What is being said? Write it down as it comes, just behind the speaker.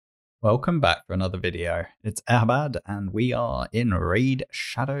Welcome back for another video. It's Eharbad and we are in Raid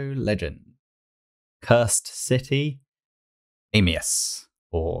Shadow Legend. Cursed City, Amius,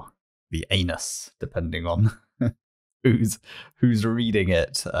 or the Anus, depending on who's reading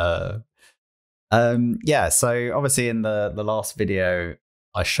it. Yeah, so obviously in the last video,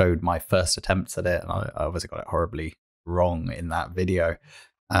 I showed my first attempts at it, and I obviously got it horribly wrong in that video.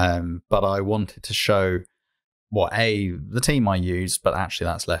 But I wanted to show the team I used, but actually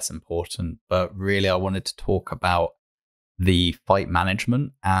that's less important. But really, I wanted to talk about the fight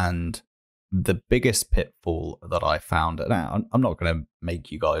management and the biggest pitfall that I found. Now, I'm not going to make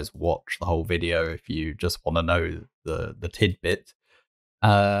you guys watch the whole video if you just want to know the tidbit,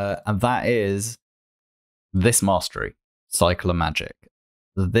 and that is this mastery, Cycle of Magic.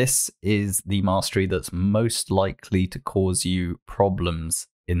 This is the mastery that's most likely to cause you problems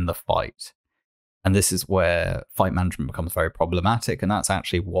in the fight. And this is where fight management becomes very problematic. And that's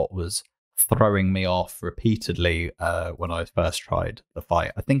actually what was throwing me off repeatedly when I first tried the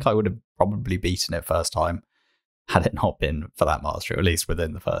fight. I think I would have probably beaten it first time had it not been for that mastery, or at least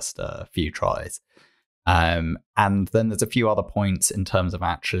within the first few tries. And then there's a few other points in terms of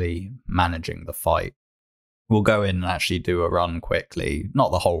actually managing the fight. We'll go in and actually do a run quickly. Not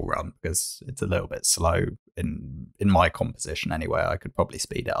the whole run, because it's a little bit slow in my composition anyway. I could probably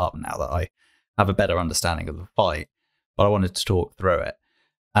speed it up now that I have a better understanding of the fight, but I wanted to talk through it.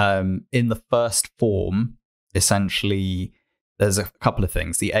 In the first form, essentially, there's a couple of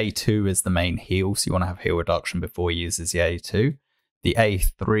things. The A2 is the main heal, so you want to have heal reduction before he uses the A2. The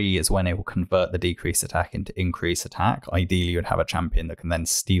A3 is when it will convert the decreased attack into increased attack. Ideally, you'd have a champion that can then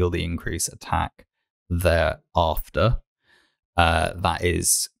steal the increased attack thereafter. That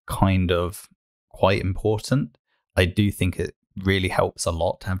is kind of quite important. I do think it really helps a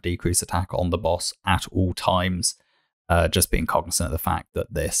lot to have decreased attack on the boss at all times. Just being cognizant of the fact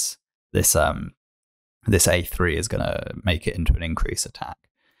that this A3 is going to make it into an increased attack.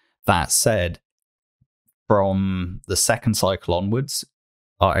 That said, from the second cycle onwards,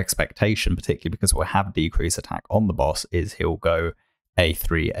 our expectation, particularly because we'll have decreased attack on the boss, is he'll go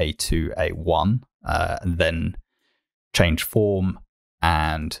A3, A2, A1, and then change form.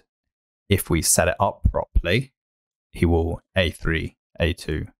 And if we set it up properly, he will A3,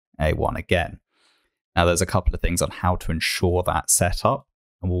 A2, A1 again. Now, there's a couple of things on how to ensure that setup,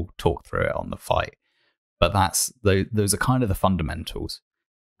 and we'll talk through it on the fight. But those are kind of the fundamentals.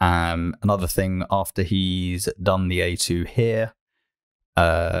 Another thing, after he's done the A2 here,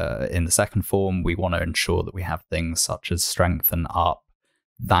 in the second form, we want to ensure that we have things such as strengthen up.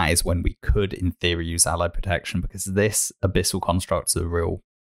 That is when we could, in theory, use allied protection, because this abyssal construct is a real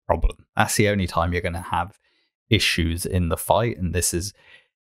problem. That's the only time you're going to have issues in the fight, and this is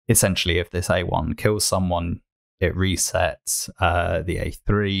essentially if this A1 kills someone, it resets the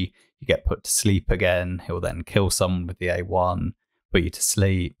A3, you get put to sleep again. He'll then kill someone with the A1, put you to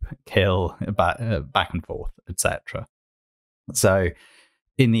sleep, kill, back and forth, etc. So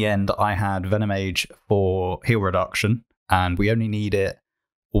in the end, I had Venomage for heal reduction, and we only need it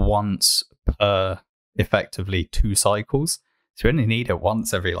once per effectively 2 cycles. So you only need it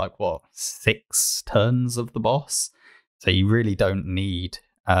once every 6 turns of the boss. So you really don't need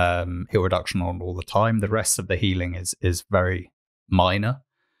heal reduction on all the time. The rest of the healing is very minor.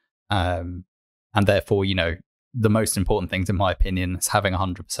 And therefore, the most important things, in my opinion, is having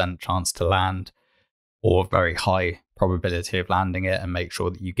 100% chance to land, or very high probability of landing it, and make sure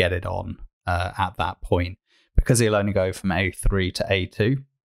that you get it on at that point. Because he'll only go from A3 to A2,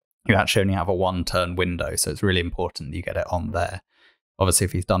 you actually only have a 1-turn window, so it's really important that you get it on there. Obviously,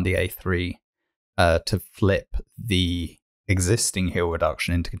 if he's done the A3 to flip the existing heal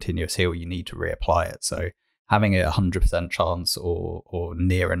reduction into continuous heal, you need to reapply it. So having it 100% chance or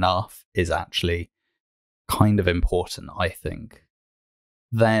near enough is actually kind of important, I think.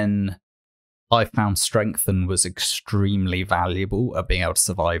 Then I found Strengthen was extremely valuable at being able to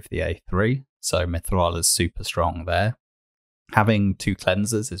survive the A3. So Mithril is super strong there. Having 2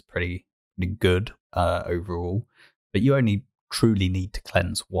 cleansers is pretty good overall, but you only truly need to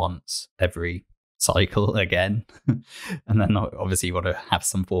cleanse once every cycle again. And then obviously you want to have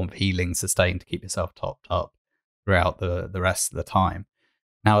some form of healing sustained to keep yourself topped up throughout the rest of the time.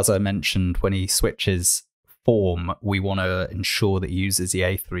 Now, as I mentioned, when he switches form, we want to ensure that he uses the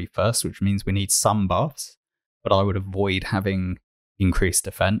A3 first, which means we need some buffs, but I would avoid having increased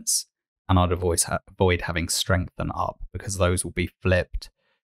defense, and I'd avoid having strengthen up, because those will be flipped.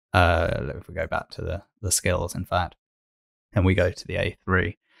 If we go back to the skills, in fact, and we go to the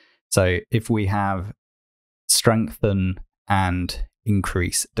A3. So if we have strengthen and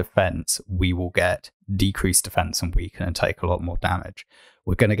increase defense, we will get decreased defense and weaken and take a lot more damage.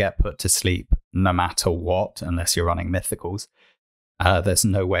 We're going to get put to sleep no matter what, unless you're running mythicals. There's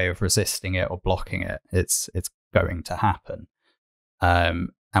no way of resisting it or blocking it. It's going to happen.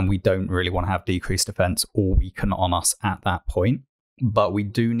 And we don't really want to have decreased defense or weaken on us at that point. But we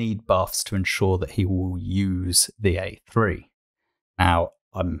do need buffs to ensure that he will use the A3. Now,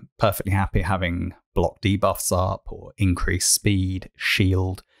 I'm perfectly happy having block debuffs up or increased speed,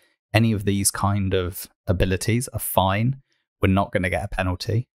 shield. Any of these kind of abilities are fine. We're not going to get a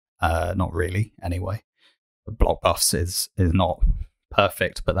penalty. Not really, anyway. Block buffs is not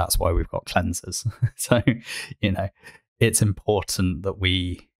perfect, but that's why we've got cleansers. So, it's important that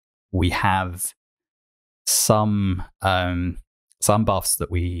we have some buffs that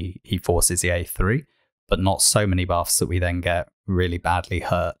he forces the A3, but not so many buffs that we then get really badly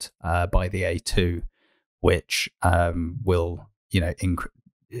hurt by the A2, which will,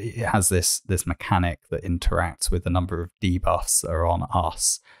 it has this mechanic that interacts with the number of debuffs that are on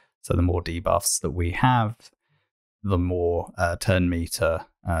us. So the more debuffs that we have, the more turn meter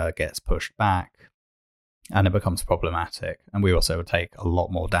gets pushed back, and it becomes problematic. And we also take a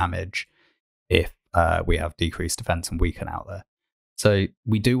lot more damage if we have decreased defense and weaken out there. So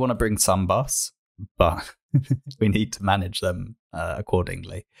we do want to bring some buffs, but we need to manage them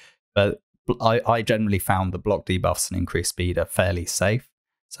accordingly. But I generally found the block debuffs and increased speed are fairly safe.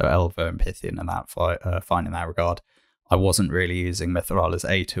 So Elva and Pythian and that fine in that regard. I wasn't really using Mithrala's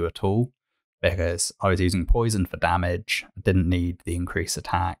A2 at all, because I was using poison for damage. I didn't need the increased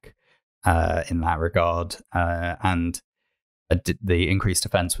attack in that regard. And the increased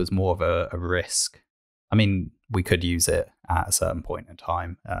defense was more of a risk. I mean, we could use it at a certain point in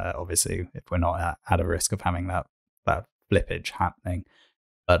time, obviously, if we're not at a risk of having that flippage happening.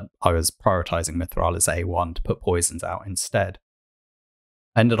 But I was prioritizing Mithrala's A1 to put poisons out instead.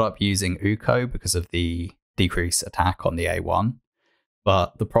 I ended up using Uko because of the decreased attack on the A1.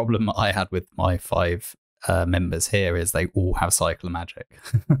 But the problem I had with my 5 members here is they all have Cyclomagic.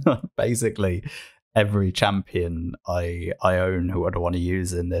 Basically, every champion I own who I want to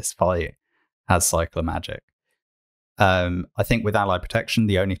use in this fight has Cyclomagic. I think with Ally Protection,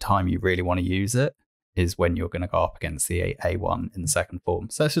 the only time you really want to use it is when you're going to go up against the A1 in the second form.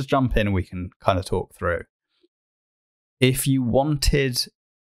 So let's just jump in and we can kind of talk through. If you wanted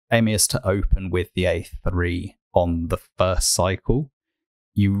Amius to open with the A3 on the first cycle,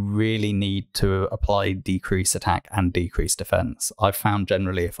 you really need to apply decrease attack and decrease defense. I've found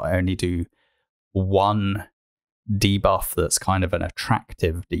generally if I only do one debuff that's kind of an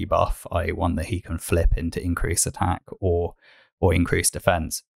attractive debuff, i.e. one that he can flip into increase attack or increase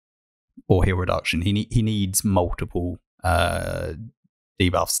defense or heal reduction, he needs multiple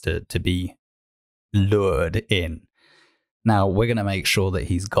debuffs to be lured in. Now, we're going to make sure that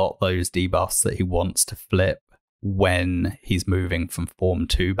he's got those debuffs that he wants to flip when he's moving from Form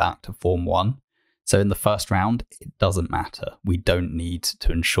 2 back to Form 1. So in the first round, it doesn't matter. We don't need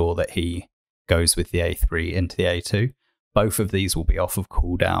to ensure that he goes with the A3 into the A2. Both of these will be off of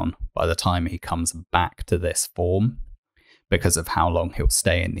cooldown by the time he comes back to this form because of how long he'll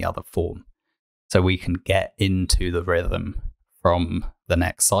stay in the other form. So we can get into the rhythm from the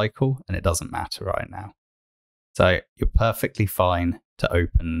next cycle, and it doesn't matter right now. So you're perfectly fine to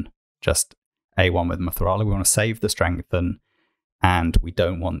open just A1 with Mithrala. We want to save the strengthen, and we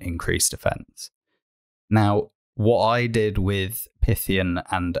don't want increased defense. Now, what I did with Pythian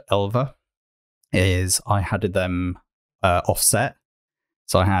and Elva is I had them offset.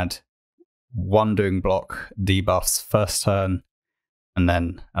 So I had one doing block debuffs first turn, and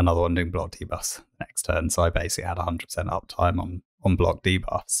then another one doing block debuffs next turn. So I basically had 100% uptime on block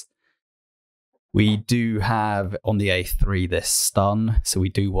debuffs. We do have on the A3 this stun, so we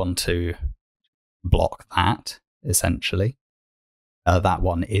do want to block that, essentially. That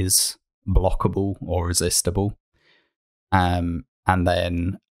one is blockable or resistible. And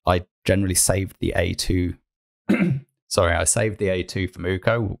then I generally saved the A2. Sorry, I saved the A2 from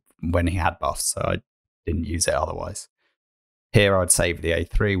Uko when he had buffs, so I didn't use it otherwise. Here I'd save the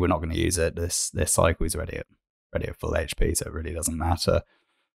A3. We're not going to use it. This cycle is already at full HP, so it really doesn't matter.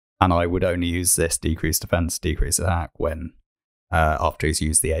 And I would only use this decrease defense, decrease attack when after he's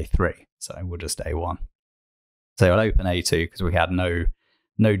used the A3. So we'll just A1. So I'll open A2 because we had no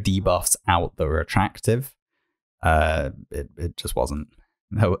debuffs out that were attractive. It just wasn't.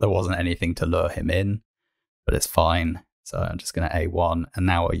 There wasn't anything to lure him in, but it's fine. So I'm just going to A1, and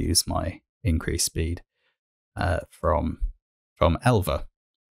now I'll use my increased speed from Elva.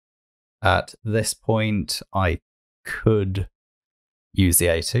 At this point, I could use the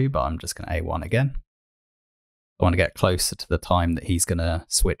A2, but I'm just going to A1 again. I want to get closer to the time that he's going to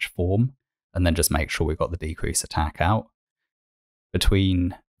switch form and then just make sure we've got the decrease attack out.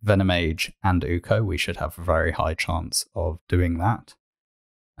 Between Venomage and Uko, we should have a very high chance of doing that.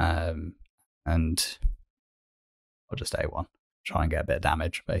 And I'll just A1, try and get a bit of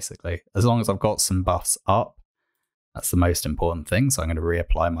damage, basically. As long as I've got some buffs up, that's the most important thing. So I'm going to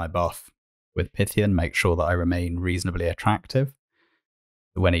reapply my buff with Pythian, make sure that I remain reasonably attractive.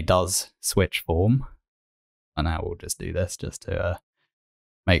 When he does switch form, and now we'll just do this just to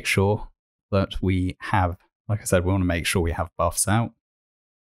make sure that we have, like I said, we want to make sure we have buffs out.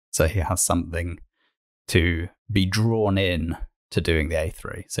 So he has something to be drawn in to doing the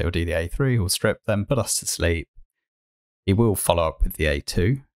A3. So he'll do the A3, he'll strip them, put us to sleep. He will follow up with the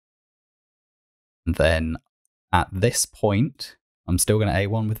A2. And then at this point, I'm still going to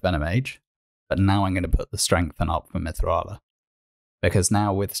A1 with Venomage, but now I'm going to put the Strengthen up for Mithrala. Because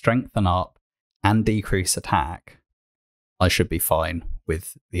now with Strengthen up and decrease attack, I should be fine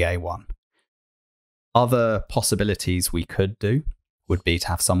with the A1. Other possibilities we could do would be to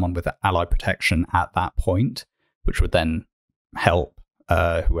have someone with ally protection at that point, which would then help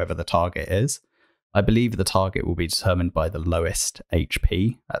whoever the target is. I believe the target will be determined by the lowest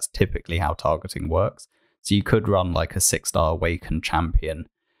HP. That's typically how targeting works. So you could run like a 6-star Awakened champion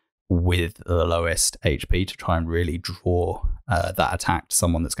with the lowest HP to try and really draw that attack to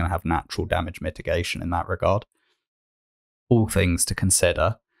someone that's going to have natural damage mitigation in that regard. All things to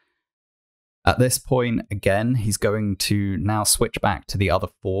consider. At this point, again, he's going to now switch back to the other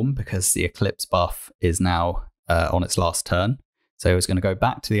form because the Eclipse buff is now on its last turn. So he's going to go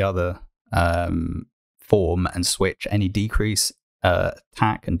back to the other form and switch any decrease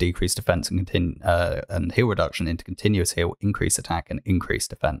attack and decrease defense and heal reduction into continuous heal, increase attack and increase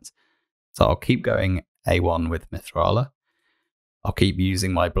defense. So I'll keep going A1 with Mithrala. I'll keep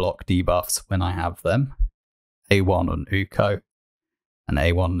using my block debuffs when I have them. A1 on Uko and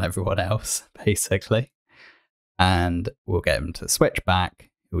A1 on everyone else, basically. And we'll get him to switch back.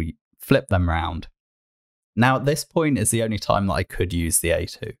 We'll flip them round. Now, at this point is the only time that I could use the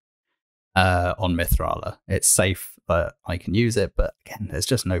A2 on Mithrala. It's safe that I can use it, but again, there's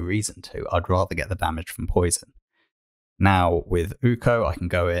just no reason to. I'd rather get the damage from poison. Now, with Uko, I can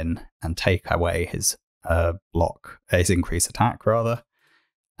go in and take away his his increase attack, rather.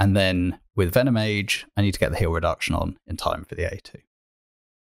 And then with Venomage, I need to get the heal reduction on in time for the A2.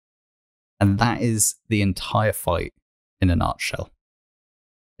 And that is the entire fight in a nutshell.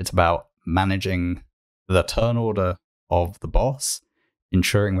 It's about managing the turn order of the boss,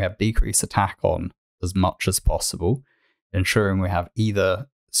 ensuring we have decrease attack on as much as possible, ensuring we have either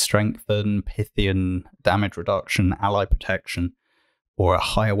Strengthen, Pythian, damage reduction, ally protection, or a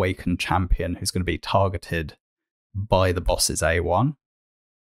high awakened champion who's going to be targeted by the boss's A1,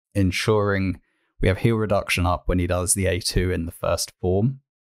 ensuring we have heal reduction up when he does the A2 in the first form.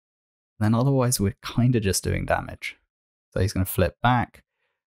 Then otherwise we're kind of just doing damage. So he's going to flip back.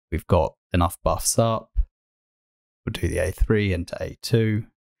 We've got enough buffs up. We'll do the A3 into A2.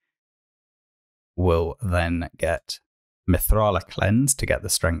 We'll then get Mithrala Cleanse to get the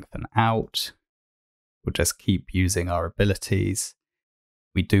Strengthen out. We'll just keep using our abilities.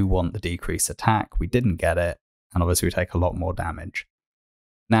 We do want the decrease attack. We didn't get it. And obviously we take a lot more damage.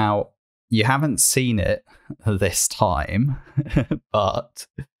 Now, you haven't seen it this time, but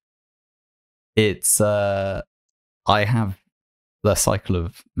it's I have the cycle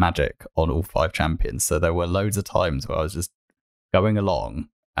of magic on all 5 champions. So there were loads of times where I was just going along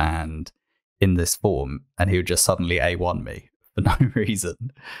and in this form, and he would just suddenly A1 me for no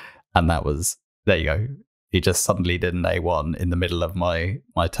reason. And that was, there you go. He just suddenly did an A1 in the middle of my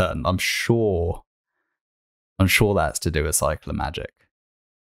turn. I'm sure that's to do with cycle of magic.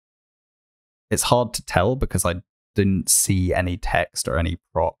 It's hard to tell because I didn't see any text or any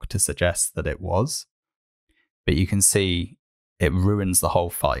proc to suggest that it was. But you can see it ruins the whole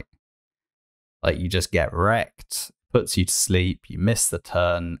fight. Like, you just get wrecked, puts you to sleep, you miss the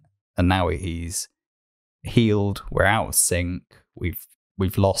turn, and now he's healed, we're out of sync, we've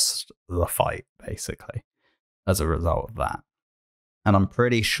lost the fight, basically, as a result of that. And I'm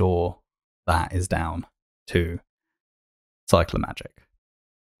pretty sure that is down to cycle of magic.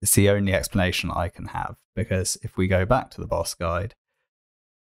 It's the only explanation I can have, because if we go back to the boss guide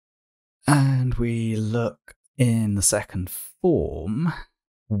and we look in the second form,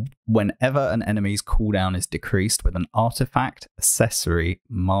 whenever an enemy's cooldown is decreased with an artifact, accessory,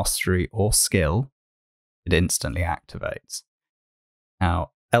 mastery, or skill, it instantly activates.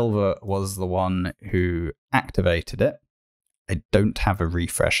 Now, Elva was the one who activated it. I don't have a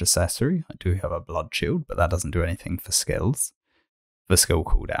refresh accessory. I do have a blood shield, but that doesn't do anything for skills, for skill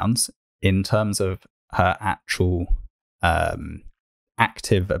cooldowns. In terms of her actual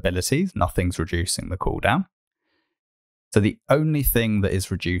active abilities, nothing's reducing the cooldown. So the only thing that is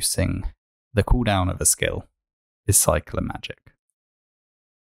reducing the cooldown of a skill is Cycle of Magic.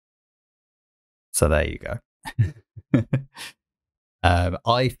 So there you go.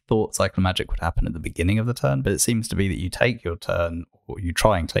 I thought Cycle of Magic would happen at the beginning of the turn, but it seems to be that you take your turn, or you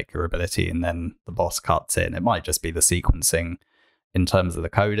try and take your ability, and then the boss cuts in. It might just be the sequencing in terms of the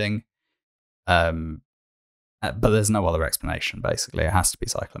coding. But there's no other explanation, basically. It has to be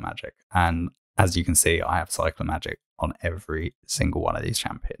Cycle of Magic. And as you can see, I have Cycle of Magic on every single one of these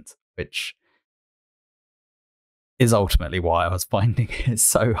champions, which is ultimately why I was finding it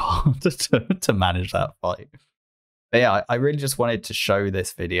so hard to manage that fight. But yeah, I really just wanted to show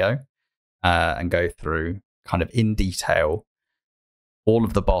this video and go through kind of in detail all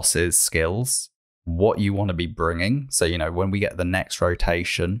of the boss's skills, what you want to be bringing. So, you know, when we get the next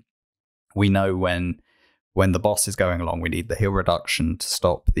rotation, we know when the boss is going along, we need the heal reduction to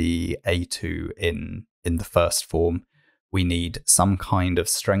stop the A2 in the first form. We need some kind of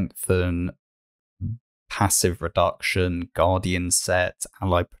strengthen, passive reduction, guardian set,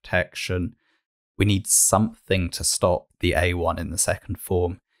 ally protection. We need something to stop the A1 in the second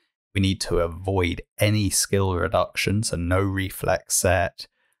form. We need to avoid any skill reduction, so no reflex set,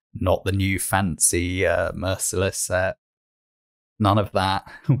 not the new fancy merciless set. None of that.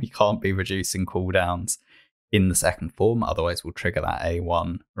 We can't be reducing cooldowns in the second form, otherwise we'll trigger that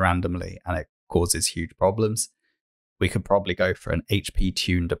A1 randomly and it causes huge problems. We could probably go for an HP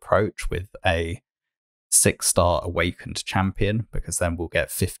tuned approach with a 6-star awakened champion, because then we'll get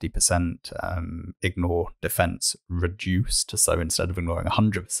 50% ignore defense reduced. So instead of ignoring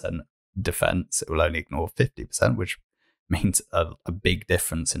 100% defense, it will only ignore 50%, which means a big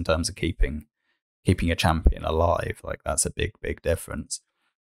difference in terms of keeping a champion alive. Like, that's a big difference.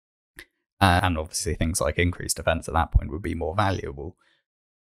 And obviously things like increased defense at that point would be more valuable.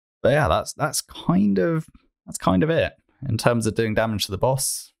 But yeah, that's kind of it. In terms of doing damage to the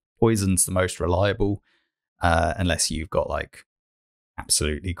boss, poison's the most reliable, unless you've got like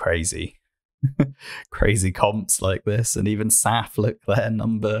absolutely crazy comps like this. And even Saf, look, they're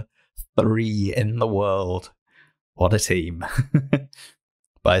number 3 in the world. What a team.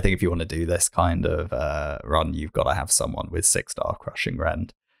 But I think if you want to do this kind of run, you've got to have someone with 6-star crushing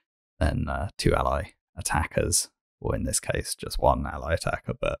rend, then 2 ally attackers, or in this case just 1 ally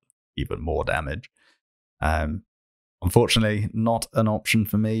attacker, but even more damage. Unfortunately, not an option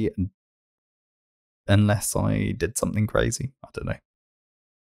for me unless I did something crazy. I don't know.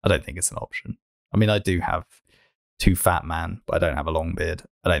 I don't think it's an option. I mean, I do have 2 fat man, but I don't have a long beard.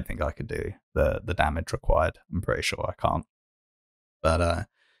 I don't think I could do the damage required. I'm pretty sure I can't. But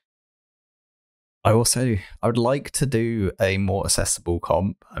I would like to do a more accessible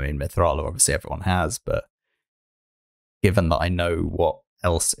comp. I mean, Mithrala obviously everyone has, but given that I know what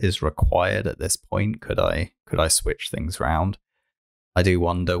else is required at this point, could I switch things around? I do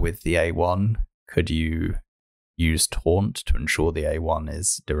wonder with the A1, could you use taunt to ensure the A1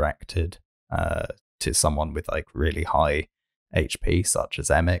 is directed to someone with like really high HP, such as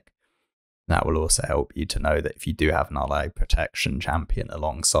Emic? That will also help you to know that if you do have an ally protection champion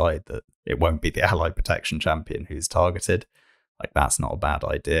alongside, that it won't be the ally protection champion who's targeted. Like, that's not a bad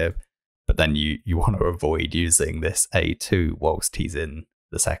idea. But then you want to avoid using this A2 whilst he's in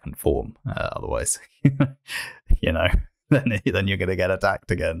the second form. Otherwise, you know, then you're going to get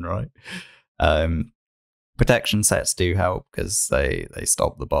attacked again, right? Protection sets do help because they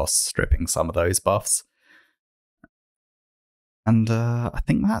stop the boss stripping some of those buffs. And I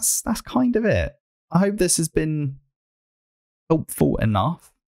think that's kind of it. I hope this has been helpful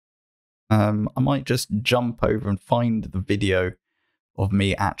enough. I might just jump over and find the video of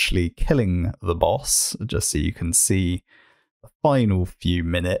me actually killing the boss, just so you can see the final few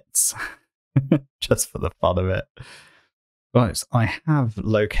minutes, just for the fun of it. Right, I have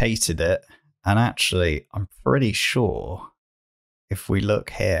located it, and actually, I'm pretty sure if we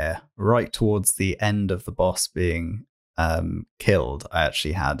look here, right towards the end of the boss being killed, I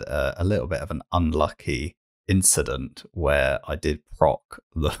actually had a little bit of an unlucky incident where I did proc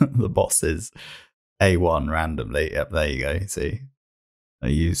the boss's A1 randomly. Yep, there you go. See, I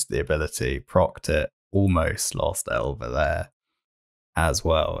used the ability, procced it, almost lost Elva there as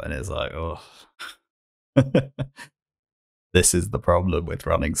well, and it's like, oh, this is the problem with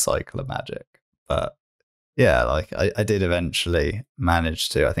running Cycle of Magic. But yeah, like I did eventually manage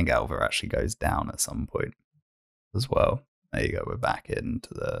to. I think Elva actually goes down at some point as well. There you go, we're back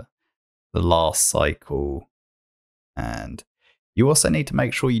into the last cycle. And you also need to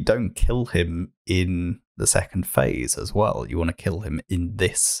make sure you don't kill him in the second phase as well. You want to kill him in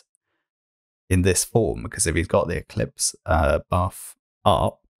this in this form, because if he's got the Eclipse buff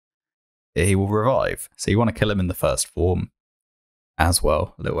up, he will revive. So you want to kill him in the first form as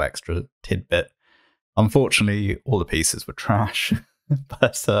well. A little extra tidbit. Unfortunately, all the pieces were trash,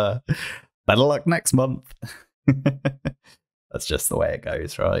 but better luck next month. That's just the way it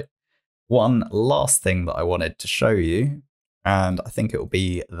goes, right? One last thing that I wanted to show you, and I think it will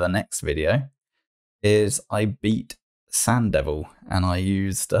be the next video, is I beat Sand Devil, and I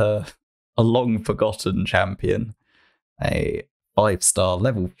used a long forgotten champion, a 5-star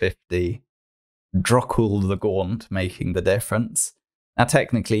level 50 Drockle the Gaunt, making the difference. Now,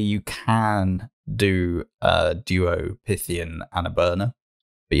 technically, you can do a duo Pythian and a burner,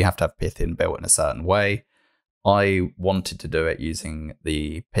 but you have to have Pythian built in a certain way. I wanted to do it using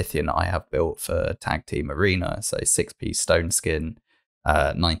the Pythian I have built for Tag Team Arena, so 6p Stone Skin,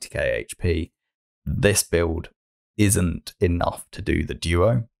 90k HP. This build isn't enough to do the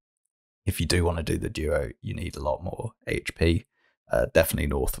duo. If you do want to do the duo, you need a lot more HP, definitely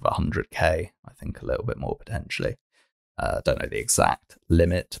north of 100k, I think a little bit more potentially. Don't know the exact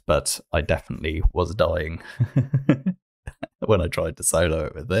limit, but I definitely was dying when I tried to solo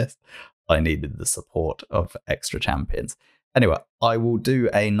it with this. I needed the support of extra champions. Anyway, I will do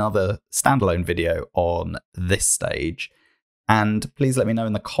another standalone video on this stage, and please let me know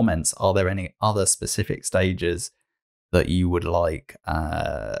in the comments, are there any other specific stages that you would like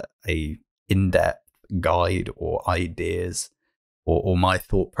a in-depth guide or ideas or my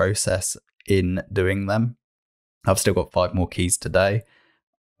thought process in doing them? I've still got 5 more keys today.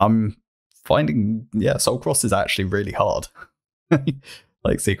 I'm finding, Soul Cross is actually really hard.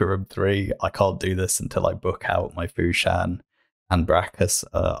 Like Secret Room 3, I can't do this until I book out my Fushan and Brachus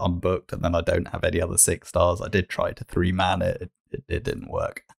unbooked, and then I don't have any other 6 stars. I did try to 3-man it. It didn't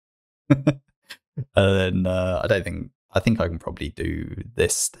work. And then I think I can probably do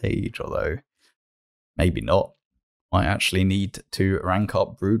this stage, although maybe not. I actually need to rank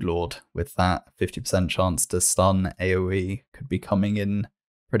up Broodlord with that 50% chance to stun AoE could be coming in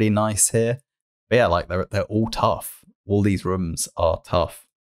pretty nice here. But yeah, like they're all tough. All these rooms are tough.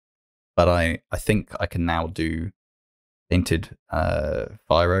 But I think I can now do Painted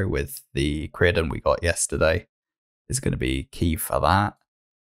Pyro with the Creedon we got yesterday. Is going to be key for that.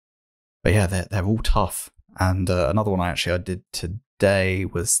 But yeah, they're all tough. And another one I did today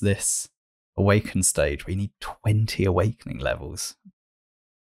was this Awaken stage, where you need 20 Awakening levels.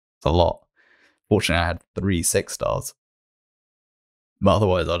 It's a lot. Fortunately, I had 3 6 stars. But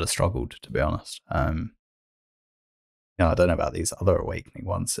otherwise, I'd have struggled, to be honest. I don't know about these other Awakening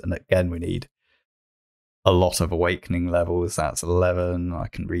ones. And again, we need a lot of Awakening levels. That's 11. I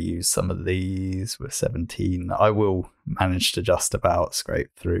can reuse some of these with 17. I will manage to just about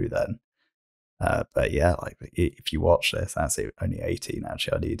scrape through then. But yeah, like if you watch this, that's only 18.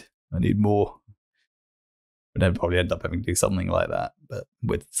 Actually, I need more. We'd then probably end up having to do something like that, but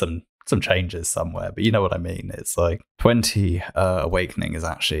with some changes somewhere. But you know what I mean? It's like 20 Awakening is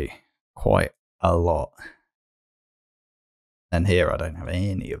actually quite a lot. And here I don't have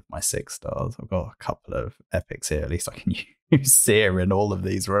any of my 6 stars. I've got a couple of epics here. At least I can use Seer in all of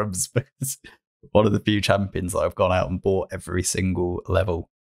these rooms, because one of the few champions that I've gone out and bought every single level.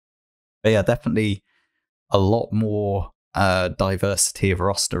 But yeah, definitely a lot more diversity of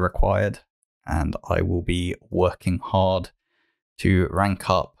roster required. And I will be working hard to rank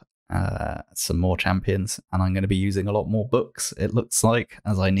up some more champions. And I'm going to be using a lot more books, it looks like,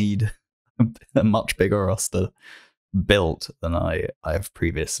 as I need a much bigger roster built than I have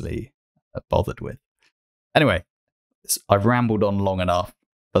previously bothered with. Anyway, I've rambled on long enough.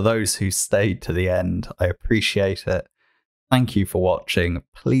 For those who stayed to the end, I appreciate it. Thank you for watching.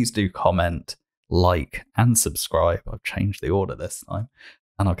 Please do comment, like, and subscribe. I've changed the order this time.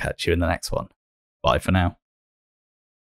 And I'll catch you in the next one. Bye for now.